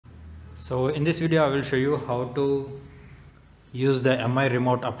So in this video I will show you how to use the Mi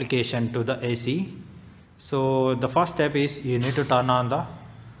remote application to the AC. So the first step is you need to turn on the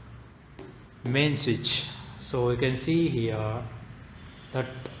main switch. So you can see here that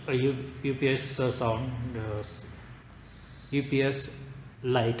UPS sound UPS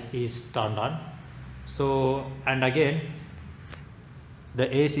light is turned on. So and again the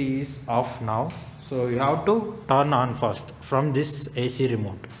AC is off now. So you have to turn on first from this AC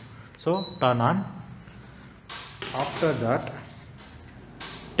remote. So turn on. After that,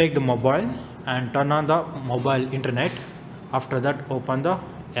 take the mobile and turn on the mobile internet. After that, open the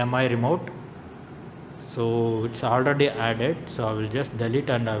Mi remote. So it's already added, so I will just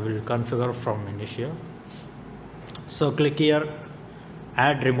delete and I will configure from initial. So click here,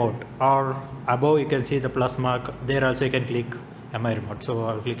 add remote, or above you can see the plus mark. There also you can click Mi remote. So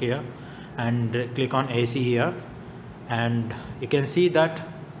I'll click here and click on AC here, and you can see that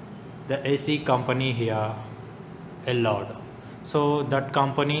the AC company here allowed. So that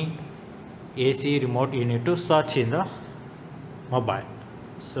company AC remote you need to search in the mobile.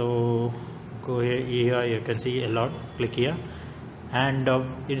 So go here, you can see allowed, click here, and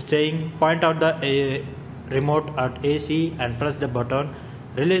it's saying point out the remote at AC and press the button,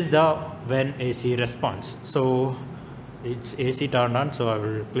 release the when AC responds. So it's AC turned on, so I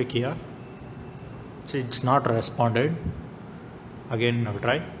will click here. So it's not responded. Again I will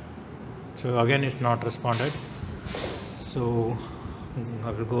try. So again it's not responded. So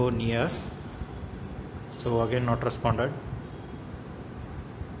I will go near. So again not responded.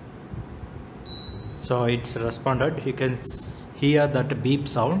 So it's responded. You can hear that beep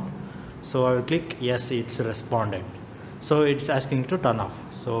sound. So I will click yes, it's responded. So it's asking to turn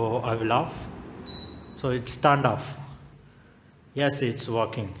off. So I will off. So it's turned off. Yes, it's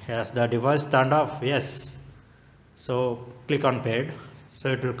working. Yes, the device turned off. Yes. So click on paired. So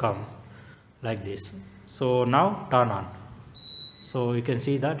it will come like this. So now turn on. So you can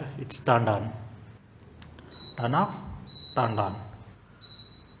see that it's turned on. Turn off, turned on,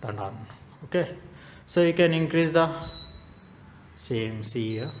 turned on. Okay. So you can increase the same,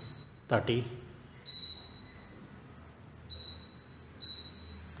 see here, 30,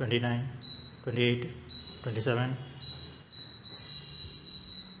 29, 28, 27.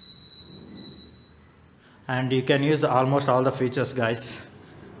 And you can use almost all the features, guys.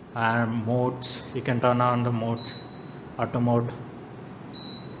 And modes, you can turn on the mode, auto mode.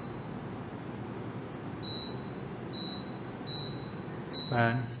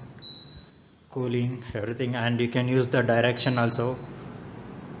 Fan, cooling, everything, and you can use the direction also.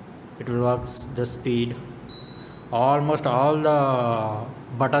 It will work the speed. Almost all the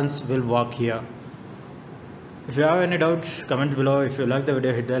buttons will work here. If you have any doubts, comment below. If you like the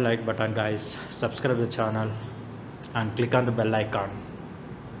video, hit the like button, guys. Subscribe the channel and click on the bell icon.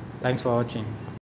 Thanks for watching.